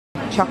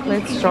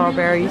chocolate,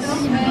 strawberries,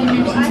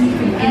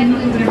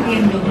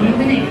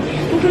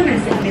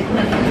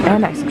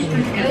 and ice cream.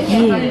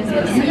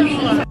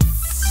 Yeah.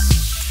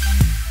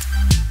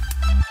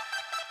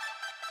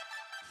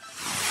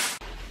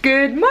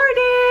 Good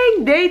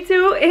morning! Day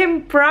 2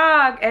 in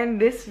Prague,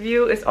 and this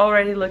view is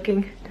already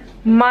looking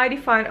mighty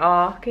fine.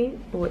 Oh, can you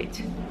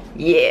wait?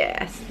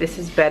 Yes, this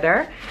is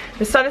better.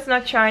 The sun is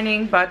not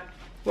shining, but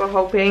we're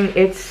hoping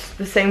it's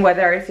the same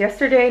weather as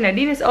yesterday.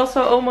 Nadine is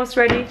also almost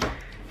ready.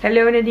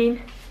 Hello, Nadine.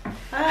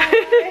 Hi.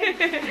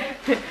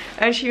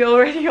 And she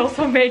already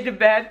also made the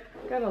bed.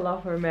 Gotta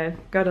love her, man.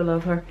 Gotta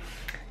love her.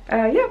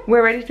 Yeah,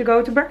 we're ready to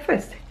go to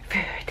breakfast.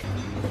 Food.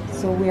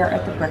 So we are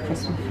at the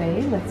breakfast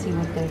buffet. Let's see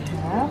what they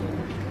have.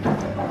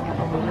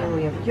 Over here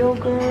we have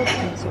yogurt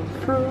and some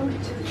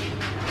fruit.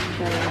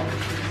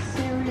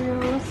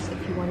 Cereals,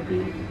 if you want to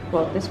be,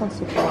 well, this one's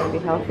if you want to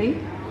be healthy.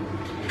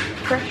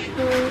 Fresh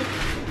food.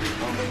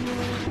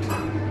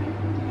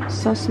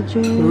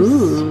 Sausages.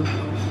 Ooh.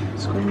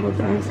 Scrambled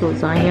eggs,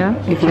 lasagna,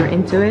 if you're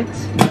into it.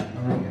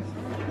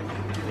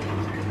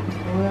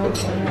 Boiled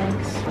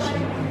eggs.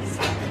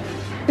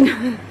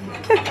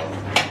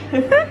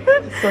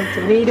 Some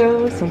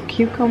tomatoes, some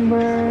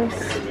cucumbers,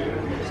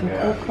 some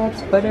cold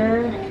cuts,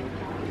 butter.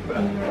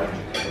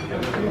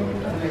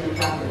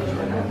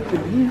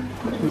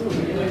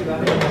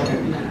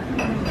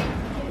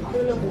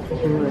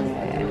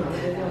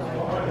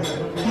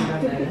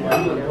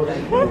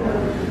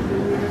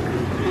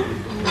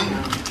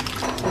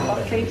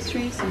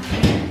 Pastries and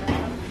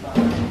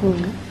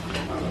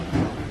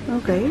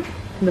okay,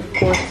 and of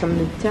course some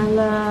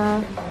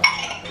Nutella,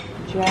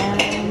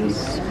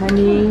 jams,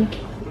 honey.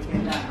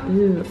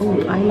 Ooh,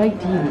 oh, I like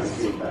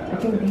these. I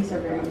think these are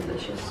very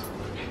delicious.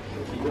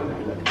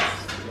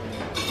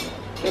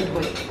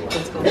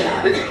 Let's go.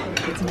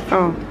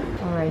 Oh,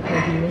 alright,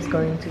 Nadine is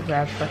going to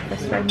grab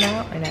breakfast right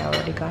now, and I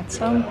already got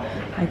some.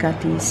 I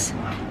got these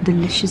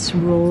delicious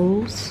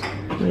rolls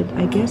with,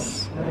 I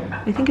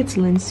think it's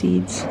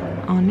linseeds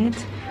on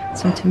it.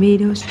 Some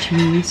tomatoes,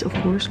 cheese, of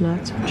course,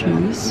 lots of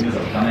cheese.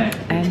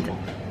 And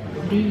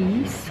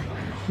these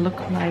look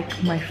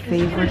like my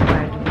favorite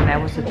bread when I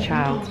was a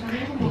child.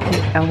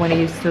 When I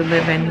used to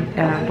live in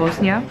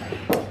Bosnia.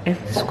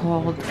 It's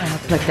called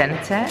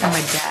platenica, and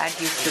my dad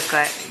used to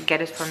get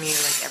it for me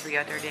like every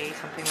other day,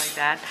 something like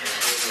that.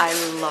 I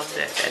loved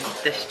it, and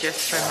this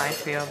just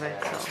reminds me of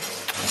it. So,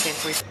 okay,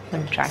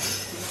 let me try.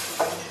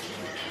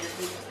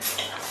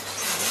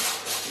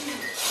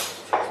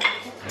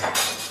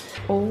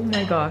 Oh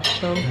my gosh!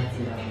 So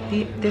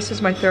this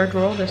is my third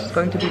roll. This is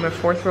going to be my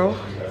fourth roll.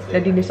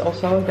 Nadine is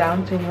also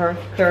down to her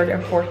third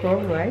and fourth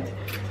roll, right?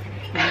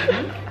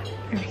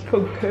 You're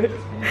so good.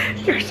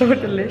 You're so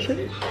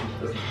delicious.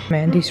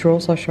 Man, these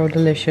rolls are so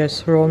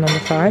delicious. Roll number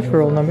 5,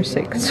 roll number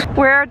 6.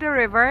 We're at the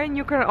river, and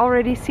you can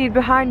already see it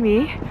behind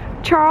me.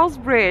 Charles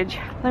Bridge.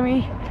 Let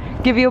me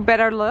give you a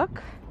better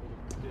look.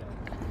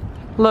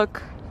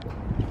 Look.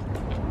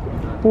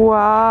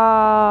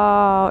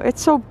 Wow,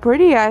 it's so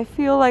pretty. I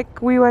feel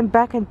like we went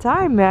back in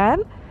time,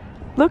 man.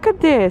 Look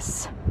at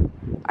this.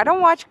 I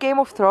don't watch Game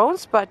of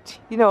Thrones, but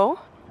you know,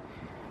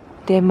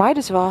 they might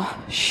as well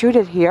shoot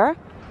it here.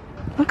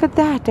 Look at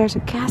that, there's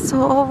a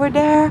castle over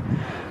there.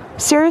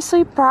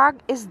 Seriously,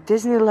 Prague is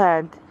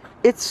Disneyland.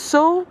 It's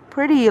so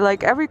pretty,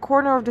 like every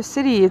corner of the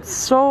city, it's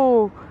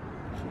so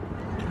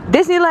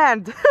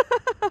Disneyland.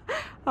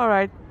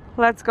 Alright,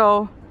 let's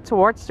go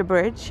towards the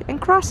bridge and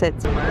cross it.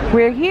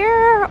 We're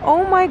here,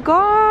 oh my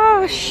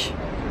gosh.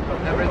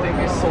 Everything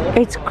is so...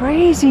 It's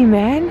crazy,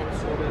 man.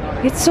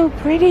 It's so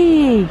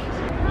pretty.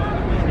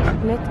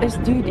 Let us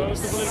do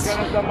this.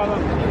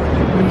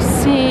 Let me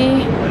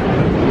see.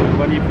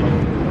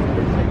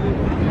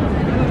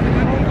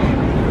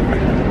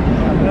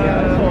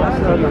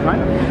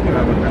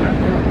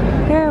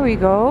 There we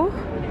go.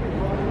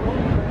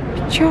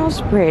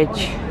 Charles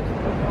Bridge.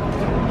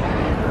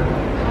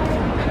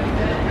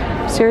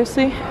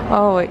 Seriously?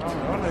 Oh wait.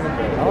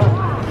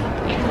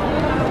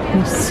 Let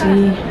me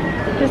see.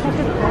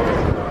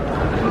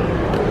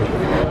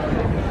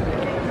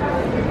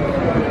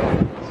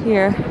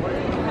 Here.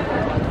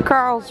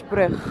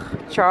 Karlsbrug.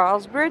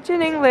 Charles Bridge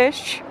in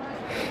English.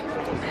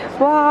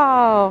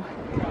 Wow.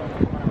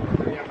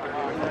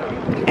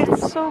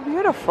 It's so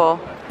beautiful.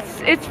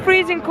 It's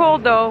freezing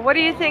cold though. What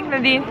do you think,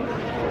 Nadine?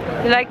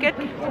 You like it?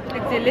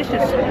 It's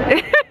delicious.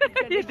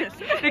 Delicious.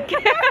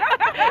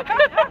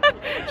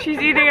 She's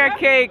eating a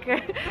cake.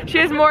 She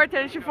has more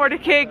attention for the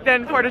cake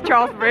than for the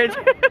Charles Bridge.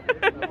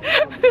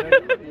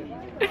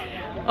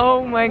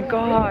 Oh my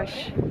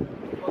gosh.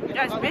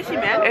 Yeah, it's busy,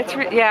 man. It's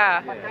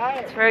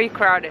very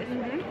crowded.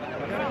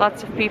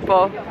 Lots of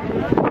people.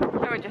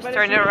 Let me just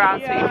turn it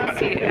around so you can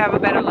see, have a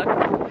better look.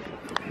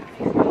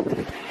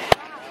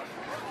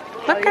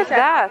 Look at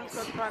that.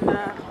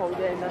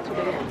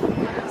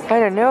 I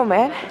don't know,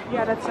 man.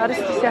 Ja, dat hadden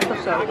ze gezegd of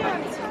zo.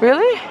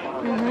 Really?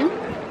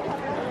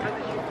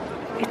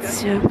 It's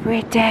so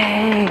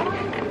pretty.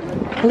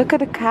 Look at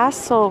the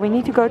castle. We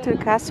need to go to the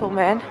castle,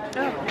 man.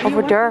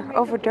 Over there,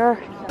 over there.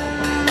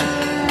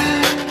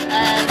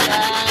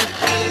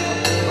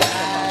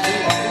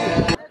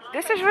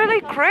 is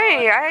really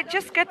great. I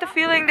just get the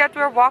feeling that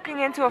we're walking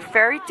into a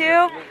fairy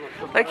tale.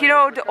 Like, you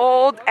know, the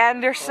old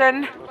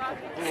Anderson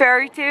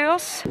fairy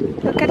tales.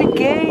 Look at the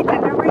gate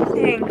and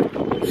everything.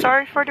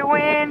 Sorry for the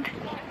wind.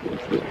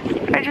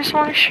 I just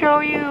want to show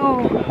you.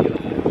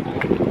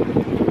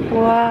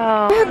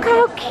 Wow. Look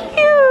how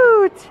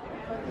cute.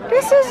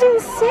 This is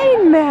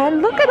insane,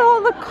 man. Look at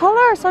all the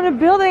colors on the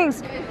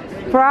buildings.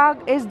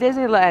 Prague is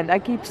Disneyland. I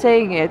keep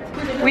saying it.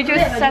 We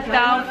just sat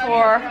down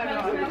for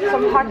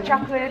some hot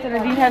chocolate and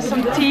Nadine has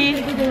some tea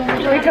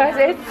because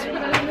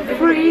it's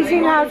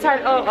freezing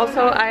outside. Oh,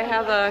 also I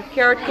have a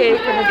carrot cake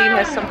and Nadine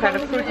has some kind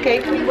of fruit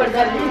cake.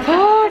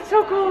 Oh, it's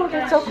so cold.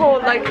 It's so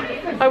cold. Like,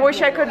 I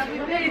wish I could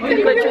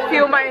let you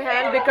feel my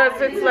hand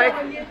because it's like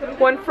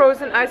one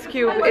frozen ice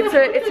cube.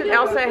 It's an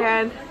Elsa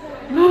hand.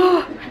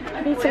 Oh,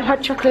 I need some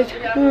hot chocolate.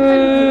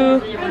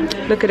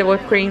 Look at the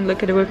whipped cream,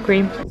 look at the whipped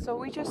cream. So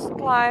we just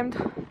climbed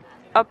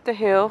up the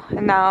hill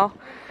and now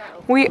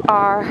we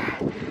are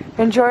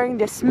enjoying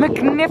this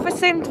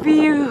magnificent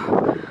view.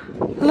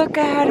 Look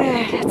at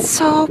it, it's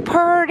so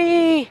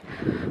pretty.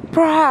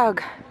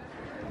 Prague,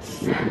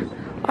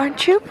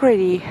 aren't you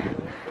pretty?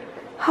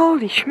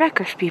 Holy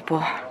schmeckers,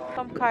 people.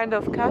 Some kind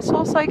of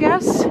castles, I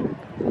guess.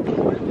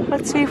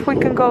 Let's see if we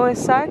can go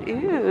inside.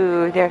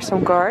 Ooh, there's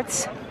some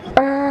guards.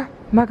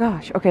 My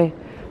gosh, okay,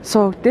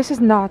 so this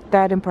is not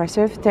that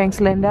impressive, thanks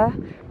Linda,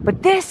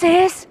 but this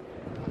is,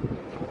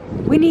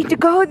 we need to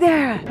go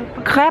there.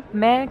 Crap,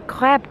 man,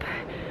 crap.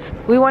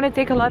 We want to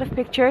take a lot of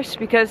pictures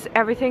because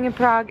everything in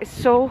Prague is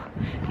so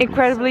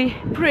incredibly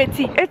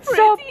pretty. It's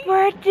so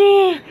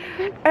pretty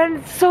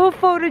and so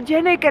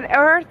photogenic and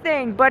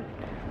everything, but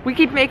we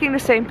keep making the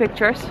same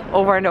pictures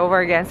over and over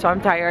again, so I'm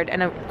tired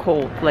and I'm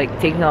cold, like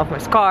taking off my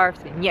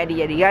scarves and yada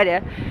yada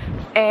yada.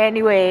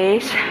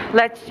 Anyways,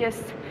 let's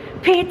just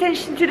pay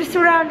attention to the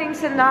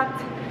surroundings and not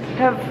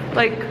have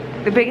like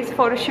the biggest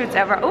photo shoots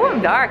ever. Oh, I'm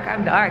dark,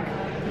 I'm dark.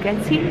 You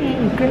can see me,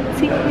 you can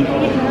see me.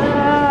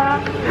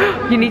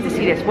 You need to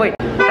see this, wait.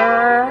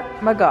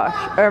 My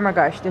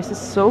gosh, this is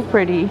so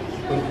pretty.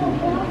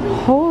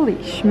 Holy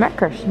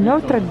schmeckers,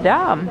 Notre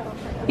Dame.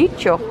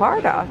 Eat your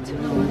heart out.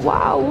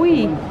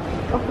 Wowee.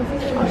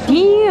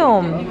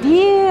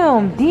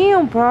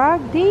 Damn,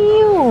 Prague,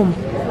 damn.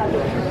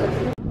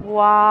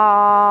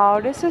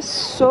 Wow, this is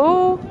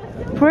so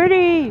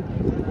pretty.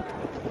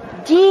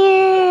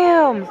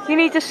 Damn, you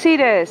need to see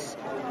this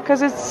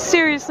because it's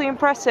seriously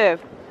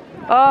impressive.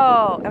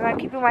 Oh, am I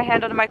keeping my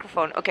hand on the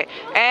microphone? Okay,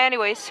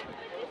 anyways,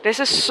 this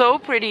is so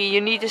pretty.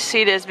 You need to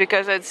see this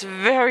because it's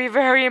very,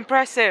 very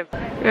impressive.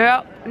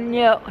 Yeah,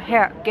 no,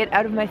 here, get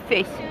out of my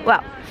face.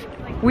 Wow,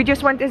 we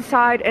just went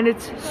inside and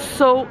it's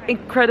so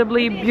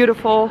incredibly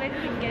beautiful.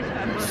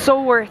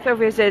 So worth a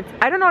visit.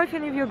 I don't know if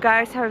any of you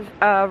guys have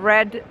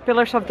read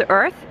Pillars of the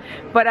Earth,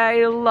 but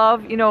I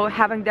love, you know,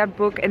 having that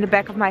book in the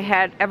back of my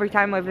head every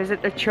time I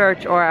visit a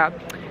church or a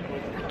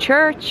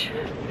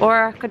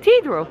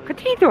cathedral.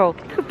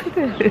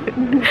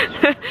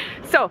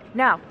 So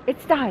now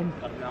it's time.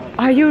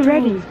 Are you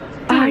ready?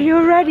 Are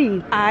you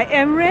ready? I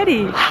am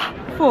ready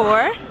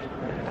for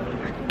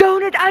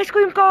donut ice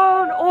cream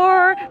cone,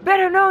 or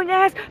better known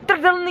as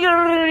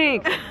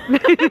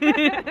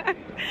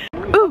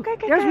Ooh, okay,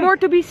 there's more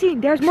to be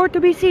seen. There's more to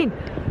be seen.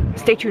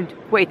 Stay tuned.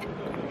 Wait.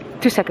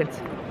 2 seconds.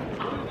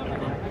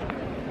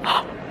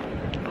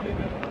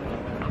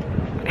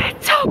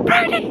 It's so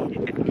pretty.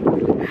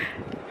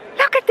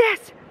 Look at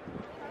this.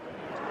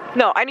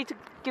 No, I need to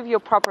give you a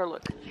proper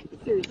look.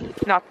 Seriously,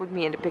 not with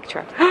me in the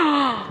picture.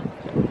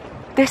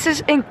 This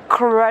is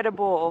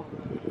incredible.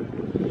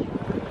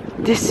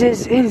 This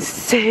is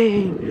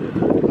insane.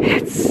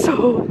 It's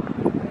so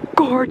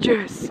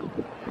gorgeous.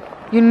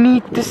 You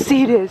need to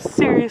see this,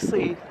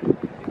 seriously.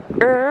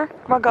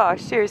 My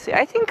gosh, seriously.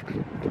 I think,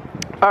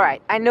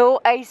 alright, I know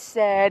I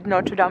said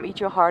Notre Dame, eat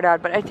your heart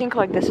out, but I think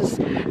like this is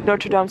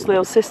Notre Dame's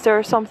little sister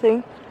or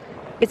something.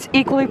 It's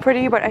equally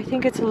pretty, but I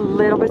think it's a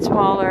little bit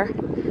smaller.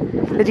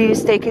 Nadine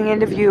is taking in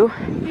the view.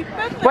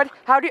 What?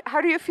 How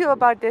do you feel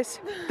about this?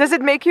 Does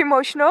it make you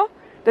emotional?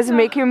 Does it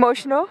make you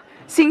emotional?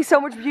 Seeing so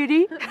much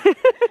beauty?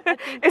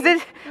 Is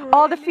it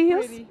all the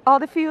feels? All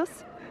the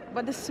feels?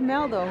 But the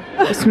smell though.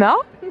 The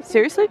smell?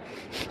 Seriously?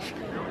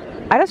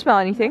 I don't smell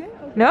anything.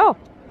 No.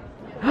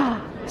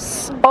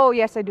 Oh,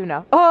 yes, I do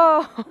now.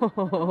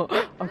 Oh,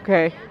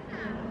 okay.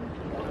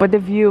 But the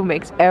view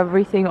makes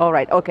everything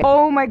alright. Okay.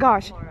 Oh my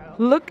gosh.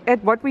 Look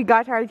at what we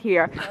got right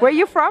here. Where are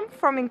you from?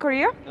 From in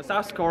Korea?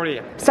 South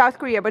Korea. South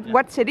Korea, but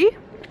what city?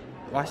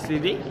 What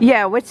city?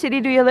 Yeah, what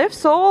city do you live?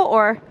 Seoul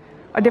or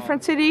a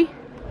different city?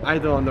 I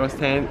don't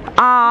understand.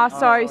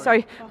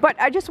 Sorry. But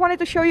I just wanted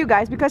to show you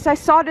guys because I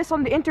saw this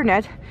on the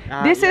internet.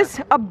 This is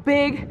a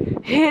big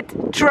hit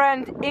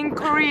trend in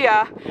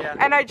Korea. Yeah.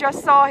 And I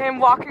just saw him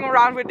walking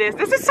around with this.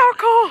 This is so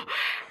cool.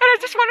 And I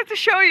just wanted to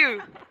show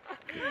you.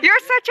 You're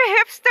such a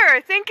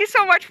hipster. Thank you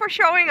so much for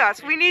showing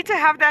us. We need to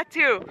have that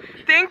too.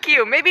 Thank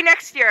you. Maybe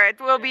next year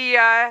it will be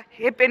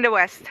hip in the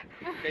West.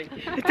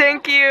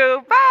 Thank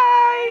you.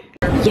 Bye.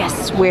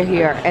 Yes, we're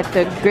here at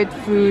the Good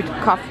Food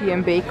Coffee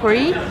and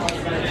Bakery.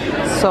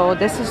 So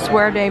this is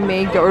where they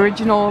make the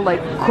original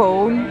like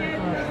cone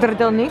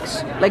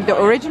trdelniks. Like the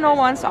original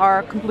ones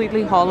are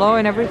completely hollow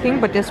and everything,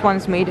 but this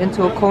one's made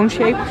into a cone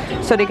shape,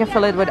 so they can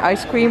fill it with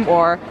ice cream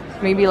or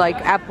maybe like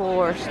apple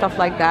or stuff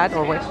like that,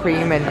 or whipped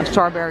cream and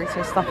strawberries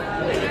and stuff.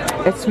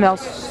 It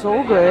smells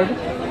so good,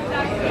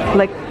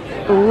 like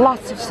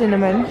lots of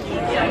cinnamon.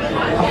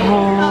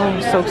 Oh,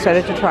 I'm so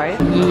excited to try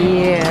it.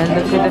 Yeah,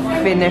 look at the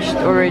finished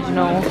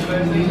original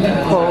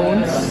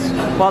cones.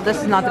 Well, this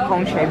is not the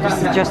cone shape,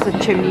 this is just a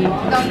chimney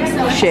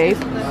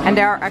shape. And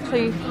they are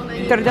actually,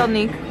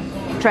 trdelnik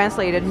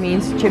translated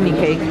means chimney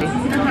cake.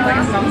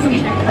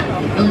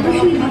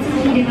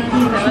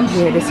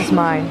 Yeah, this is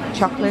mine.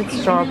 Chocolate,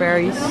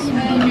 strawberries,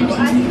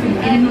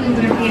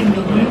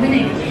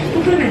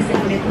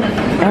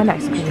 and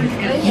ice cream.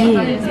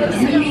 Yeah.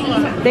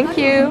 Thank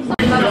you.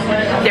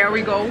 There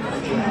we go.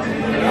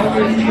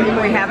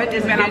 We have it.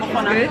 Is it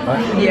good?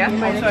 Yeah.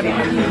 Oh, sorry.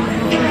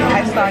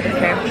 I started.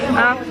 Okay.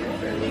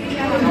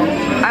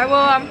 I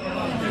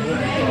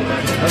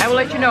will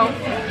let you know.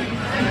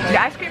 The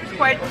ice cream is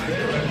quite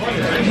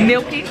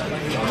milky,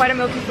 quite a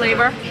milky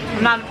flavor.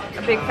 I'm not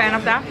a big fan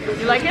of that.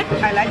 You like it?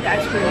 I like the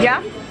ice cream.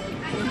 Yeah?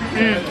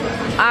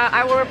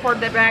 I will report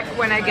that back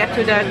when I get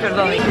to the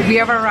trdelnik. We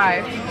have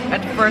arrived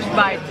at the first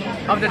bite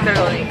of the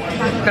trdelnik.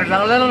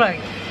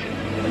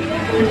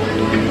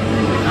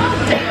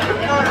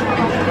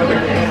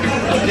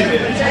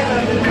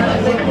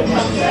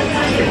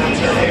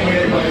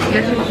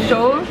 This is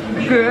so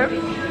good,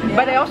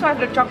 but I also have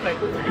the chocolate.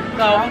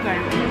 Oh, okay.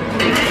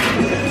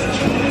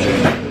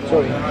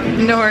 Sorry.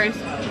 No worries.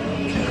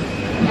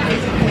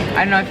 I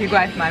don't know if you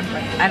guys mind,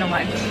 but I don't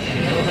mind.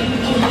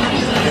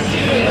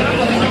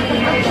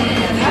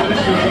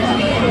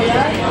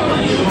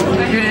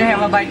 You didn't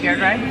have a bite yet,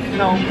 right?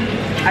 No.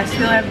 I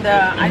still have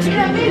the ice cream.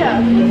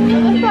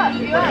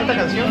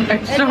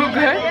 It's so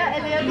good.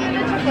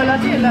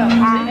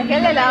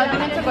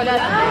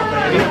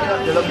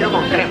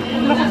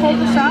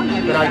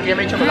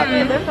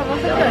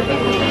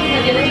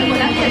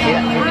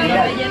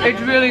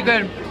 It's really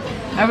good.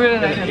 I really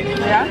like it.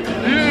 Yeah?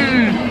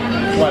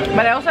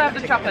 But I also have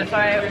the chocolate, so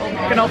I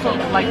can also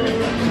like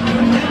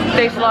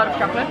taste a lot of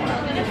chocolate.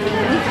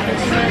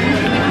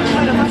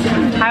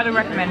 Highly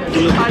recommend.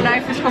 Our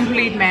life is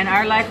complete, man.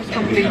 Our life is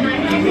complete.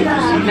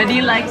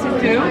 Nadine likes it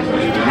too,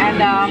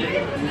 and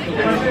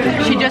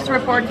she just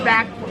reports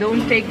back,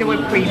 don't take the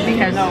whipped cream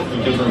because no.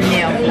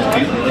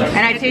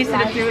 And I tasted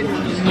it too. It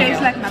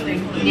Tastes like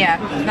nothing. yeah,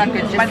 it's not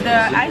good. Just But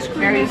the ice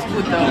cream is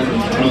good though.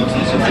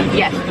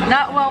 yes.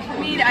 Not well for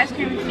me. The ice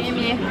cream is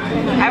me.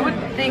 I would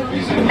think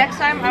next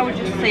time I would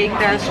just take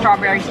the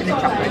strawberries and the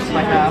chocolates.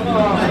 But I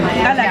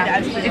like the yeah.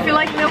 ice cream. If you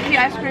like milky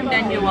ice cream,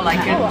 then you will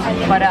like it.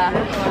 But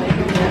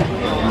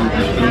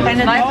And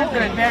the life dough is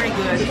good. is very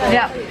good.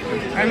 Yeah,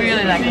 I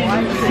really like it.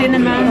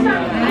 Cinnamon,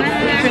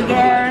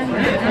 sugar,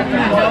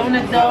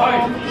 donut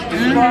dough,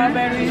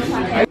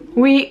 strawberries.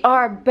 We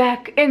are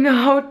back in the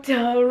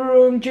hotel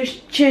room,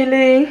 just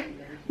chilling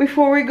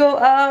before we go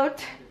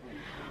out.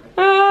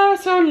 Ah,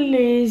 so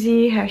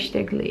lazy.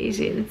 Hashtag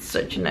lazy. It's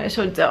such a nice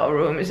hotel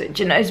room. It's such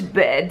a nice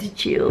bed to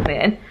chill,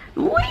 man.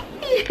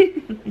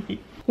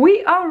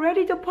 We are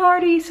ready to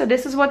party. So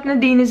this is what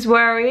Nadine is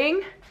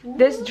wearing.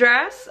 This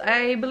dress,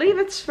 I believe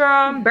it's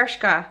from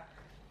Bershka.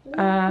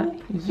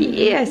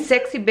 Yeah,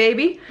 sexy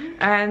baby.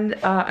 And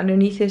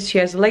underneath this she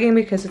has a legging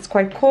because it's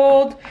quite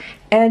cold,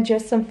 and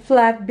just some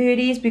flat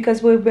booties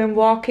because we've been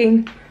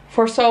walking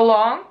for so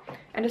long.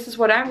 And this is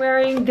what I'm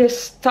wearing.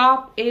 This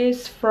top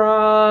is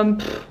from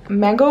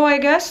Mango, I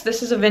guess.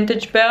 This is a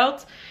vintage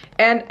belt,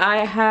 and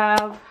I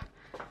have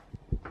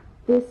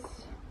this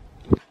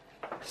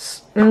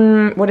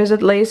what is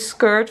it, lace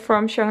skirt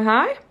from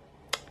Shanghai,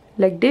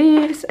 like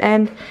this,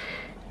 and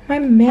my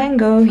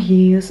Mango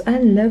heels. I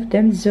love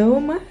them so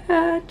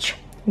much.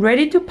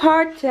 Ready to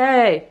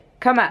party.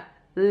 Come on,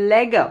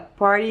 Lego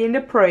party in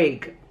the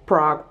Prague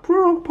Park.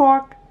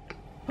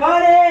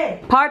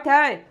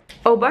 Party.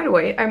 Oh, by the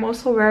way, I'm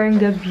also wearing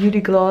the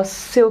Beauty Gloss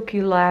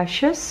Silky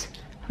Lashes.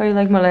 How you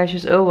like my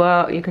lashes? Oh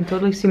wow, you can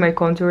totally see my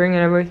contouring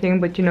and everything,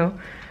 but you know,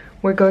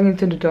 we're going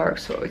into the dark,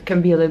 so it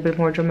can be a little bit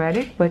more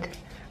dramatic. But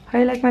how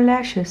you like my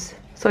lashes?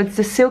 So it's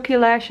the Silky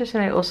Lashes,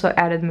 and I also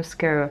added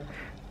mascara.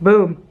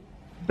 Boom,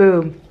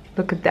 boom.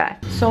 Look at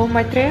that. So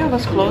my trail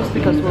was closed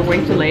because we're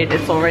way too late.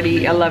 It's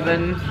already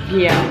 11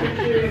 p.m.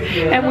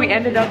 and we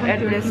ended up at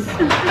this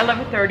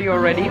 11:30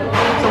 already.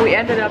 So we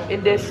ended up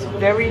in this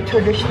very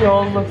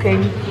traditional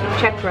looking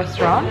Czech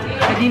restaurant.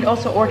 Nadine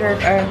also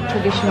ordered a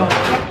traditional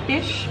Czech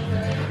dish,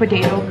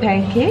 potato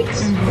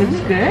pancakes. It's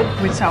good.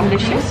 With sour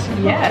delicious.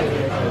 Yeah.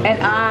 And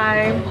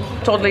I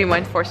totally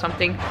went for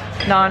something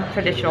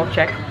non-traditional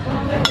Czech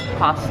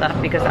pasta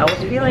because I was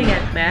feeling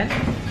it, man.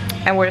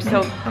 And we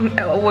still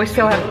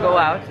have to go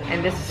out,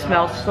 and this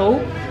smells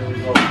so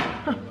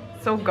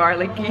so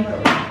garlicky.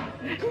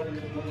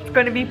 It's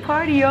gonna be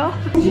party, y'all.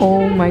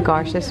 Oh my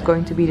gosh, this is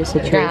going to be the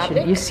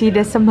situation. You see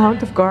this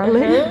amount of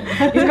garlic?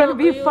 It's gonna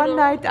be a fun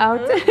night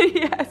out.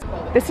 Yes.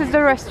 This is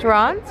the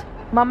restaurant.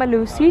 Mama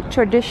Lucy,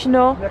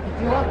 traditional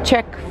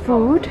Czech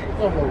food.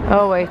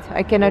 Oh wait,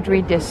 I cannot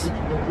read this.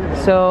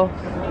 So,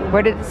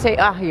 where did it say?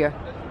 Ah, here.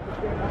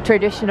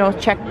 Traditional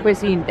Czech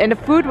cuisine. And the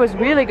food was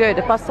really good.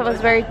 The pasta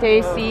was very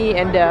tasty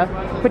and the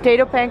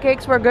potato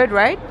pancakes were good,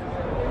 right?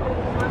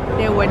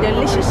 They were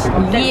delicious.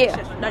 Yeah.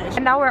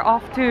 And now we're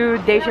off to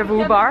Deja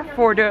Vu Bar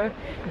for the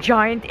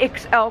giant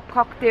XL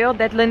cocktail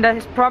that Linda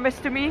has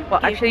promised to me. Well,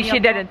 actually she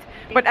didn't,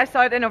 but I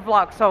saw it in a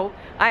vlog, so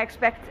I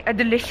expect a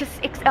delicious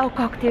XL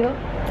cocktail.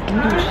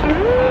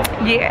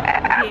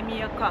 Yeah. Give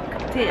me a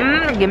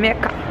cocktail. Give me a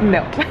cocktail.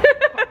 No.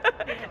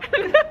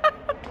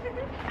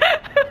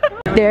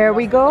 There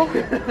we go.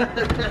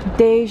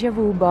 Deja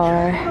Vu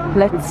Bar.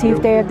 Let's see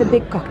if they have the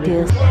big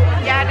cocktails.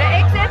 Yeah, the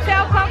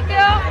XXL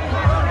cocktail.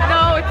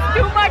 No, it's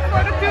too much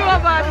for the two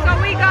of us. So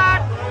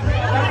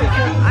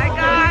I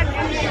got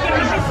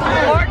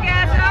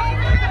orgasm.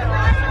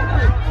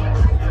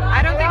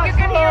 I don't think you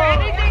can hear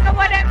anything of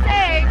what I'm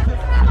saying.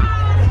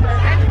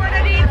 And for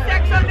the deep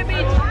sex on the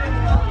beach.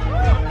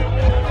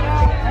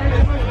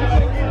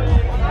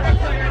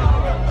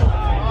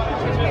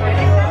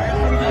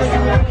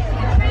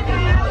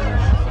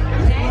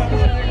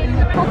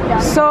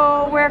 So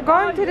we're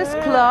going to this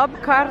club,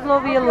 Carlo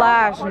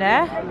Village,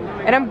 ne?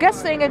 And I'm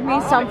guessing it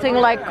means something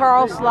like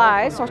Carl's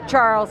Lies or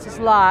Charles's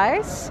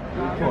Lies.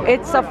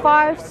 It's a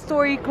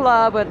 5-story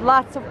club with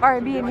lots of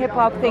R&B and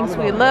hip-hop things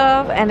we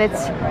love, and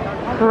it's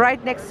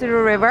right next to the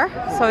river,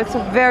 so it's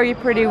a very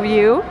pretty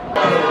view.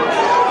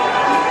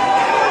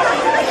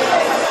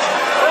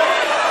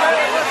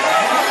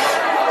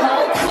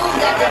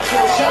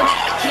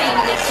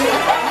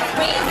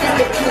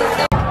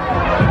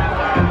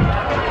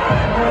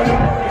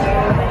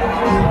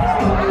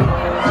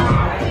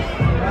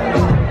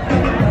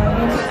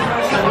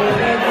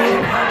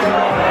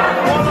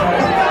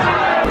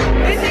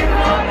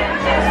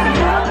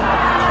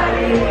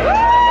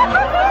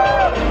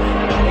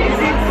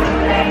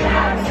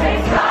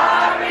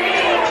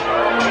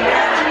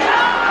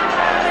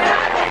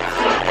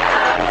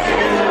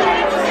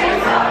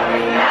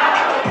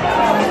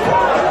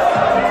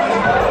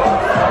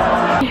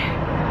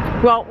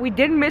 Well, we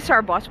didn't miss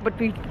our bus, but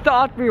we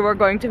thought we were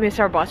going to miss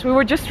our bus. We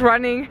were just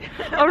running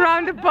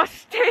around the bus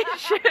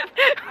station.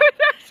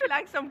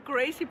 Like some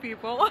crazy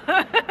people.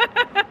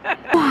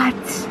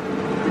 What?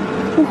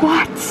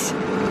 What?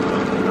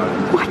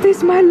 What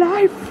is my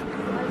life?